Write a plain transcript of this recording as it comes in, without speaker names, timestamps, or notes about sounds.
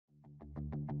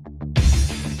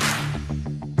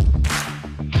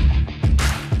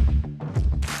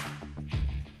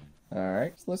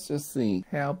Alright, so let's just see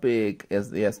how big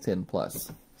is the S10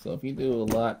 Plus. So if you do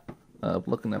a lot of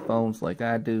looking at phones like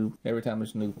I do, every time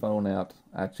there's a new phone out,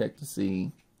 I check to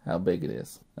see how big it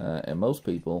is. And most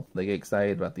people, they get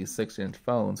excited about these 6-inch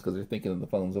phones because they're thinking of the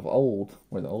phones of old,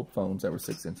 where the old phones that were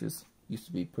 6 inches used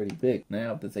to be pretty big.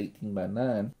 Now, if it's 18 by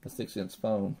 9, a 6-inch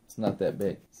phone, it's not that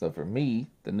big. So for me,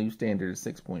 the new standard is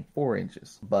 6.4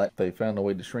 inches. But they found a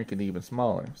way to shrink it even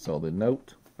smaller. So the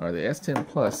Note, or the S10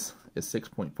 Plus, is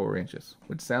 6.4 inches,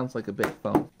 which sounds like a big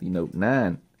phone. The Note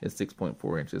 9 is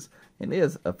 6.4 inches and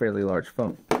is a fairly large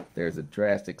phone. There's a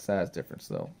drastic size difference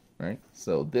though, right?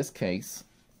 So this case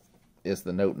is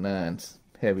the Note 9's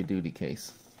heavy duty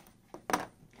case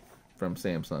from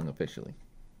Samsung officially.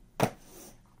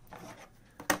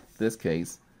 This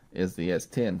case is the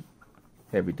S10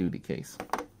 heavy duty case.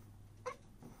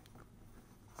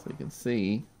 So you can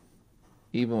see,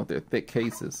 even with their thick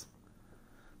cases,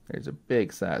 there's a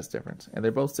big size difference. And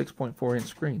they're both 6.4 inch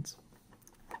screens.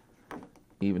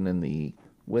 Even in the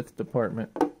width department,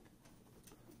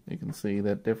 you can see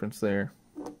that difference there.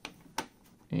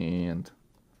 And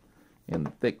in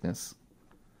the thickness,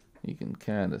 you can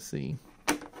kind of see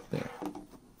there.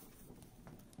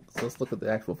 So let's look at the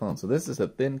actual phone. So this is a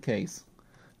thin case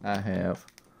I have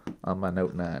on my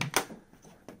Note 9.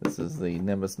 This is the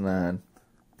Nimbus 9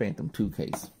 Phantom 2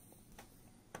 case.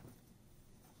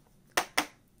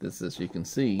 This, as you can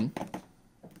see,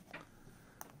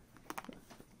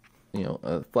 you know,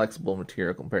 a flexible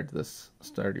material compared to this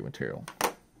sturdy material.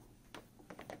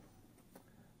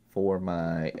 For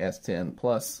my S10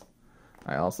 Plus,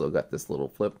 I also got this little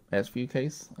flip S View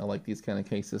case. I like these kind of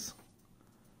cases,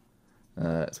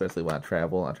 especially when I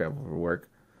travel. I travel for work,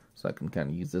 so I can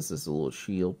kind of use this as a little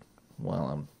shield while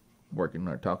I'm working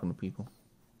or talking to people.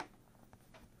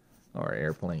 Or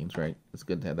airplanes, right? It's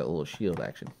good to have that little shield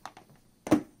action.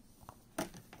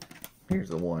 Here's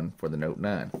the one for the Note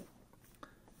 9.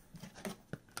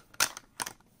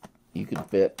 You can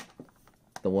fit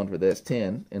the one for the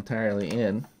S10 entirely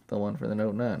in the one for the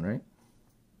Note 9, right?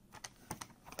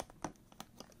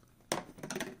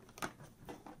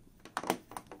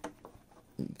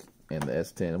 And the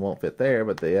S10 won't fit there,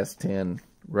 but the S10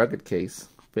 rugged case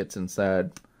fits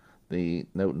inside the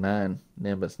Note 9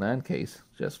 Nimbus 9 case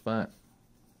just fine.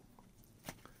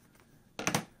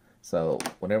 So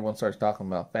when everyone starts talking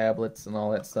about phablets and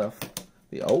all that stuff,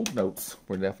 the old Notes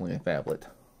were definitely a phablet,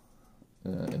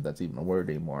 if that's even a word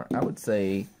anymore. I would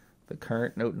say the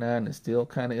current Note 9 is still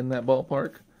kind of in that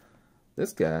ballpark.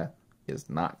 This guy is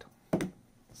not.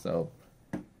 So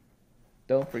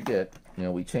don't forget, you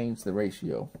know, we changed the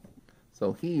ratio.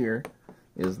 So here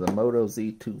is the Moto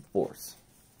Z2 Force.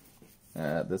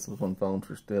 This was when phones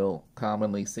were still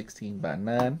commonly 16 by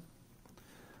 9.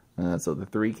 So the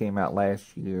 3 came out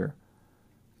last year,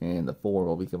 and the 4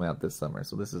 will be coming out this summer.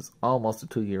 So this is almost a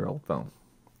 2-year-old phone.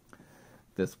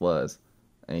 This was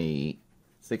a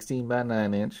 16 by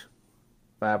 9 inch,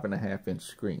 5.5 inch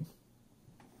screen.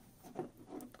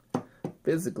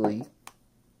 Physically,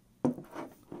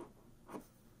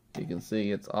 you can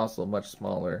see it's also much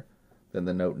smaller than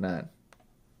the Note 9.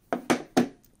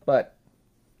 But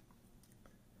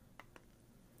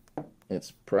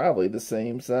it's probably the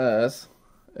same size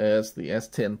as the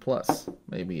S10 Plus.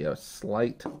 Maybe a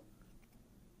slight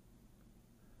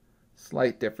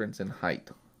difference in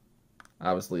height.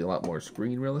 Obviously a lot more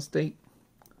screen real estate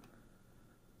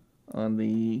on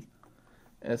the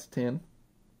S10.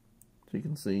 So you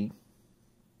can see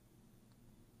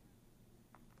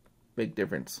big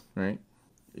difference, right?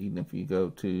 Even if you go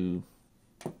to,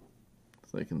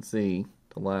 so you can see,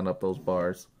 to line up those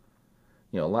bars,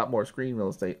 you know, a lot more screen real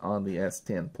estate on the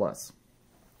S10 Plus.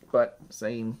 But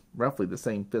roughly the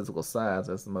same physical size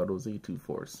as the Moto Z2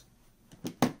 Force.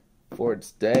 For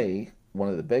its day, one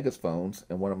of the biggest phones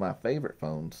and one of my favorite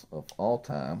phones of all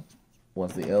time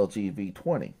was the LG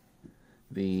V20.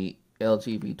 The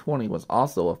LG V20 was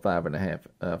also a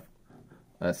 5.5,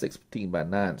 16 by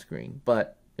 9 screen,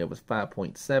 but it was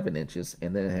 5.7 inches,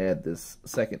 and then it had this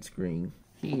second screen.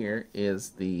 Here is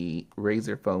the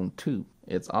Razer Phone 2.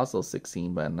 It's also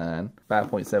 16 by 9,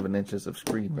 5.7 inches of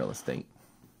screen real estate.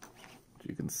 As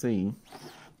you can see,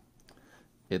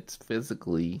 it's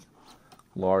physically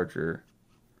larger.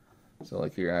 So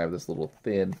like here I have this little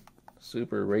thin,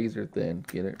 super razor thin,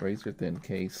 get it, razor thin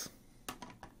case.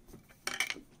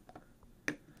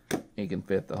 You can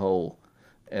fit the whole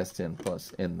S10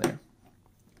 Plus in there.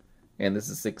 And this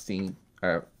is 18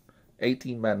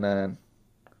 by 9,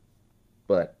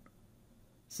 but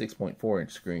 6.4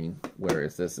 inch screen,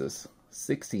 whereas this is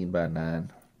 16 by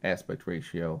 9 aspect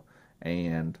ratio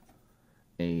and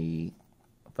a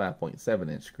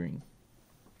 5.7 inch screen.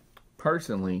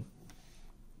 Personally,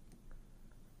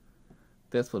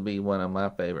 this would be one of my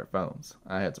favorite phones.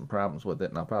 I had some problems with it,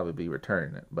 and I'll probably be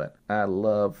returning it, but I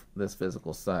love this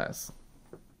physical size.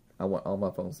 I want all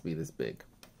my phones to be this big.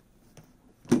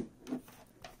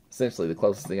 Essentially, the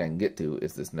closest thing I can get to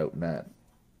is this Note 9.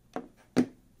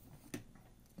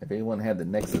 If anyone had the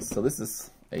Nexus, so this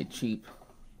is a cheap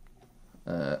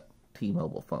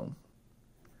T-Mobile phone.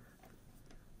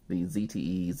 The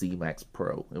ZTE ZMAX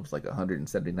Pro. It was like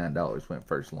 $179 when it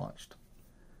first launched.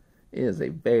 It is a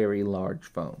very large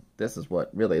phone. This is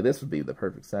what, really, this would be the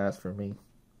perfect size for me.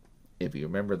 If you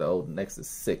remember the old Nexus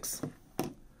 6,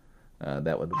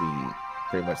 that would be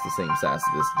pretty much the same size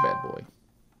as this bad boy.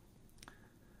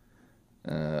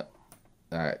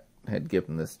 I had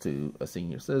given this to a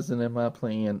senior citizen in my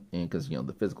plan, and because, you know,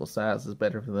 the physical size is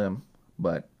better for them,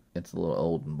 but it's a little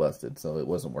old and busted, so it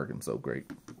wasn't working so great.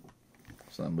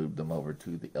 So I moved them over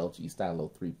to the LG Stylo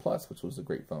 3 Plus, which was a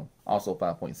great phone. Also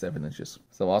 5.7 inches.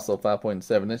 So also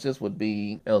 5.7 inches would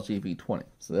be LG V20.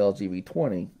 So the LG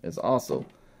V20 is also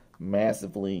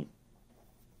massively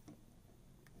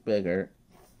bigger.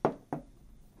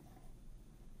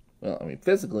 Well, I mean,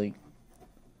 physically,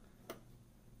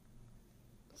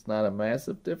 it's not a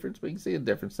massive difference, but you can see a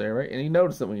difference there, right? And you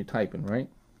notice it when you're typing, right?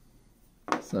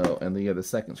 So, and then you have the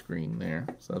second screen there.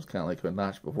 So it's kind of like a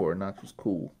notch before. A notch was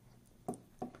cool.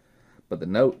 But the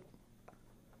Note,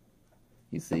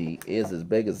 you see, is as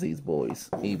big as these boys,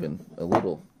 even a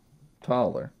little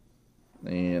taller,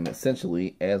 and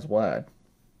essentially as wide.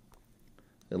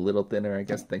 A little thinner, I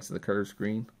guess, thanks to the curved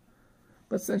screen,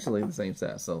 but essentially the same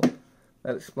size. So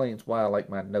that explains why I like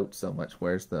my Note so much.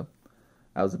 Whereas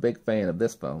I was a big fan of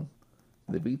this phone.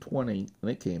 The V20,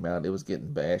 when it came out, it was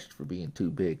getting bashed for being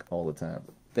too big all the time.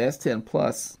 The S10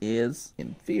 Plus is,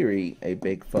 in theory, a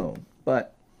big phone,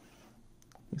 but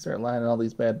you start lining all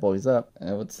these bad boys up,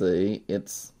 I would say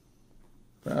it's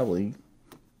probably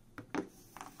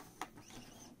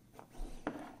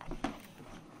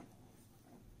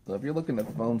so if you're looking at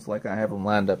the phones like I have them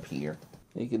lined up here,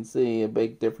 you can see a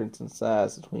big difference in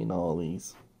size between all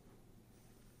these.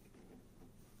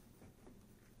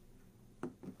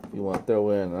 If you want to throw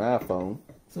in an iPhone,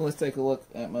 so let's take a look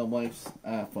at my wife's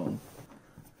iPhone.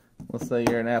 Let's say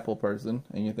you're an Apple person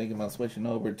and you're thinking about switching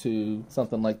over to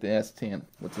something like the S10,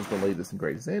 which is the latest and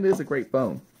greatest. And it is a great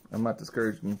phone. I'm not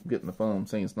discouraging you from getting the phone. I'm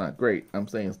saying it's not great. I'm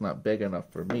saying it's not big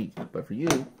enough for me. But for you,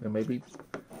 it may be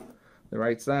the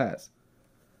right size.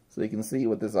 So you can see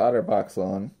with this OtterBox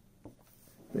on,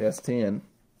 the S10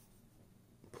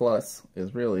 Plus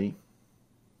is really,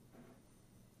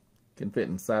 can fit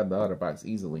inside the OtterBox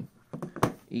easily.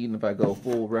 Even if I go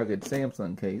full rugged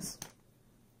Samsung case,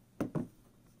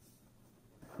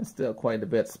 it's still quite a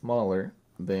bit smaller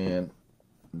than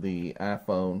the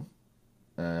iPhone.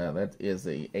 That is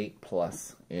a 8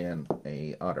 Plus in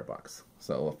a OtterBox,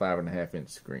 so a 5.5-inch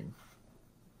screen.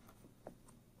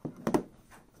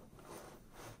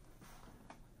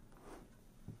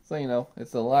 So, you know,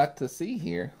 it's a lot to see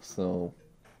here. So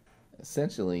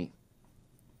essentially,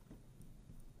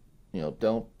 you know,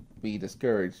 don't be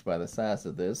discouraged by the size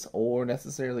of this, or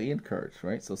necessarily encouraged,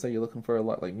 right? So say you're looking for a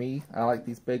lot, like me, I like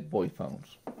these big boy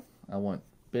phones. I want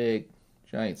big,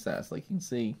 giant size. Like you can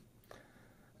see,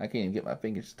 I can't even get my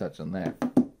fingers to touch on that.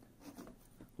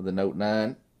 With the Note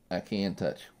 9, I can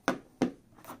touch.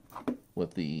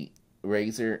 With the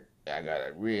Razer, I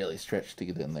gotta really stretch to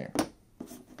get in there.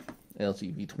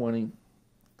 LG V20,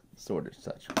 sort of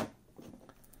touch.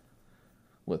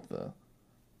 With the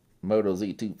Moto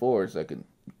Z2 Force, I can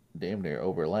damn near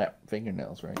overlap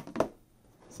fingernails, right?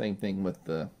 Same thing with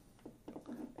the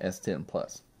S10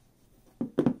 Plus.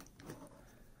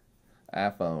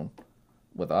 iPhone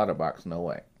with OtterBox, no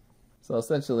way. So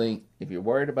essentially, if you're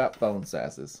worried about phone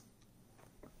sizes,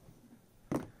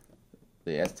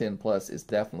 the S10 Plus is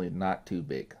definitely not too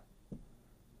big.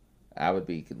 I would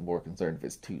be more concerned if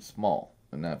it's too small.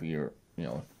 And now if you're, you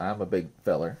know, I'm a big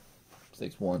feller,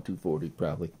 6'1", 240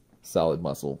 probably. Solid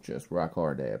muscle, just rock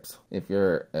hard abs. If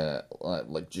you're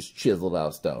like just chiseled out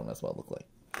of stone, that's what I look like.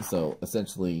 So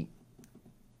essentially,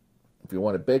 if you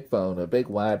want a big phone, a big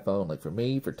wide phone, like for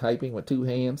me, for typing with two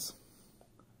hands,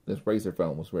 this Razer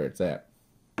phone was where it's at.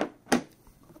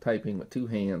 Typing with two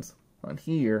hands. On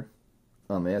here,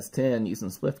 on the S10, using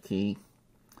SwiftKey,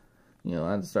 you know,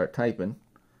 I just start typing,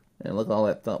 and look at all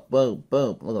that thumb, boom,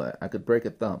 boom, look at that. I could break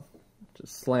a thumb,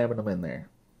 just slamming them in there,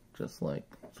 just like,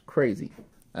 it's crazy.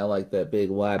 I like that big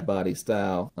wide body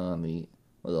style on the,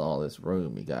 look at all this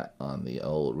room you got on the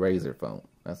old Razer phone.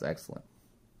 That's excellent.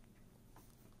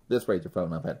 This Razer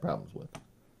phone I've had problems with.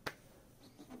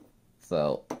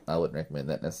 So I wouldn't recommend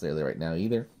that necessarily right now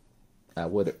either. I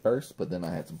would at first, but then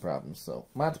I had some problems. So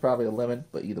mine's probably a lemon,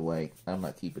 but either way, I'm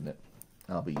not keeping it.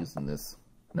 I'll be using this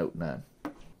Note 9.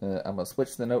 I'm going to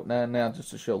switch to the Note 9 now just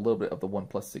to show a little bit of the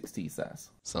OnePlus 6T size.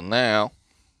 So now,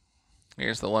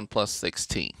 here's the OnePlus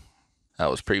 6T. I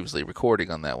was previously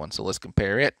recording on that one, so let's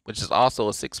compare it, which is also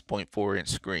a 6.4-inch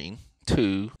screen,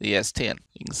 to the S10.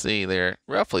 You can see they're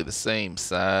roughly the same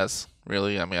size,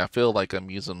 really. I mean, I feel like I'm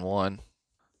using one.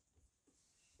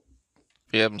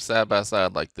 If you have them side by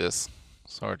side like this,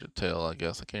 it's hard to tell, I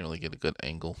guess. I can't really get a good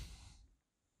angle.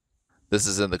 This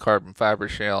is in the carbon fiber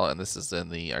shell, and this is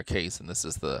in our case, and this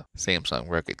is the Samsung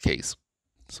rugged case.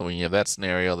 So when you have that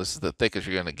scenario, this is the thickest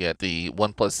you're going to get. The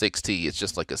OnePlus 6T is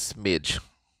just like a smidge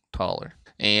taller,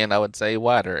 and I would say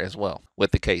wider as well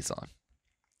with the case on.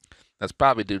 That's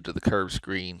probably due to the curved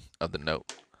screen of the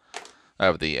Note,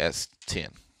 of the S10.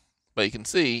 But you can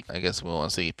see, I guess we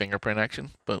want to see fingerprint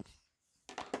action. Boom.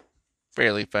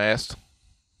 Fairly fast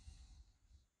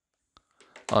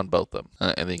on both of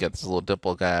them. And then you got this little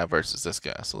dimple guy versus this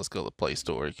guy. So let's go to the Play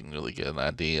Store. You can really get an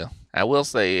idea. I will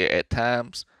say at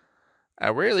times, I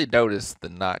rarely notice the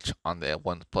notch on the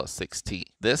OnePlus 6T.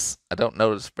 This, I don't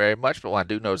notice very much, but what I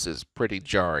do notice is pretty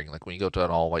jarring. Like when you go to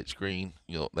an all-white screen,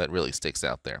 that really sticks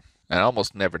out there. And I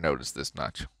almost never notice this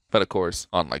notch. But of course,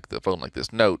 on like the phone like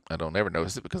this Note, I don't ever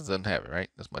notice it because it doesn't have it, right?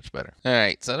 That's much better.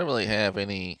 Alright, so I don't really have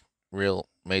any real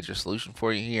major solution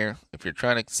for you here. If you're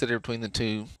trying to consider between the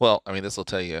two, well, I mean, this will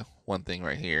tell you one thing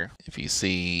right here. If you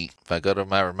see, if I go to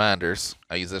my reminders,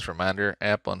 I use this reminder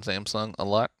app on Samsung a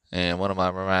lot. And one of my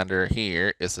reminder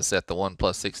here is to set the OnePlus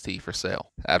 6T for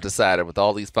sale. I've decided with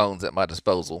all these phones at my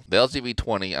disposal, the LG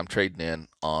V20 I'm trading in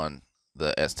on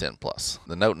the S10 Plus.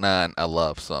 The Note 9 I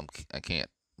love, so I can't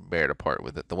bear to part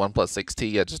with it. The OnePlus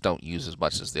 6T I just don't use as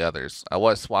much as the others. I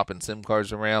was swapping SIM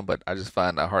cards around, but I just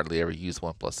find I hardly ever use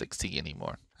OnePlus 6T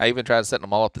anymore. I even tried setting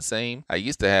them all up the same. I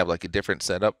used to have like a different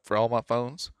setup for all my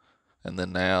phones, and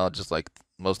then now, just like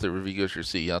most of the reviewers you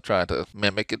see, I'll try to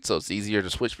mimic it so it's easier to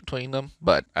switch between them,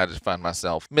 but I just find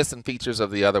myself missing features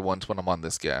of the other ones when I'm on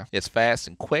this guy. It's fast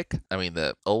and quick. I mean,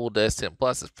 the old S10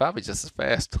 Plus is probably just as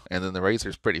fast, and then the Razer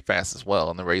is pretty fast as well,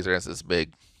 and the Razer has this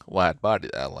big wide body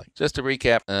that I like. Just to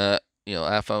recap,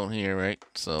 iPhone here, right?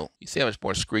 So you see how much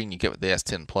more screen you get with the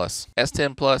S10 Plus.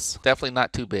 S10 Plus, definitely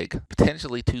not too big,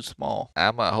 potentially too small.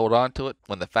 I might hold on to it.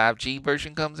 When the 5G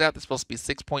version comes out, it's supposed to be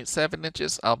 6.7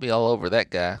 inches. I'll be all over that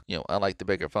guy. I like the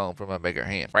bigger phone for my bigger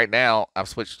hand. Right now, I've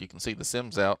switched, you can see the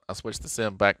SIMs out. I switched the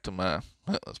SIM back to my,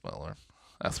 that's my alarm.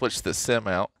 I switched the SIM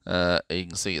out. You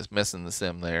can see it's missing the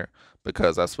SIM there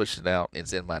because I switched it out.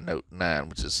 It's in my Note 9,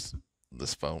 which is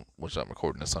this phone, which I'm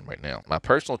recording this on right now. My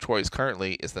personal choice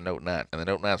currently is the Note 9, and the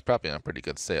Note 9 is probably on a pretty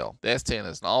good sale. The S10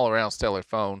 is an all-around stellar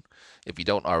phone. If you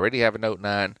don't already have a Note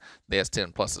 9, the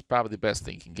S10 Plus is probably the best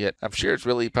thing you can get. I'm sure it's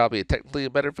really probably technically a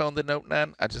better phone than Note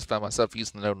 9. I just found myself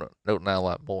using the Note 9 a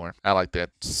lot more. I like that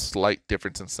slight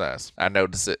difference in size. I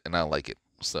notice it, and I like it.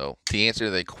 So the answer to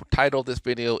the title of this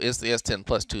video is the S10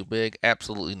 Plus too big?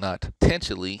 Absolutely not.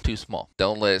 Potentially too small.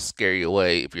 Don't let it scare you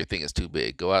away if your thing is too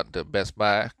big. Go out to Best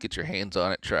Buy, get your hands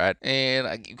on it, try it,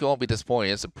 and you won't be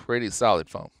disappointed. It's a pretty solid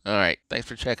phone. All right, thanks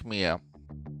for checking me out.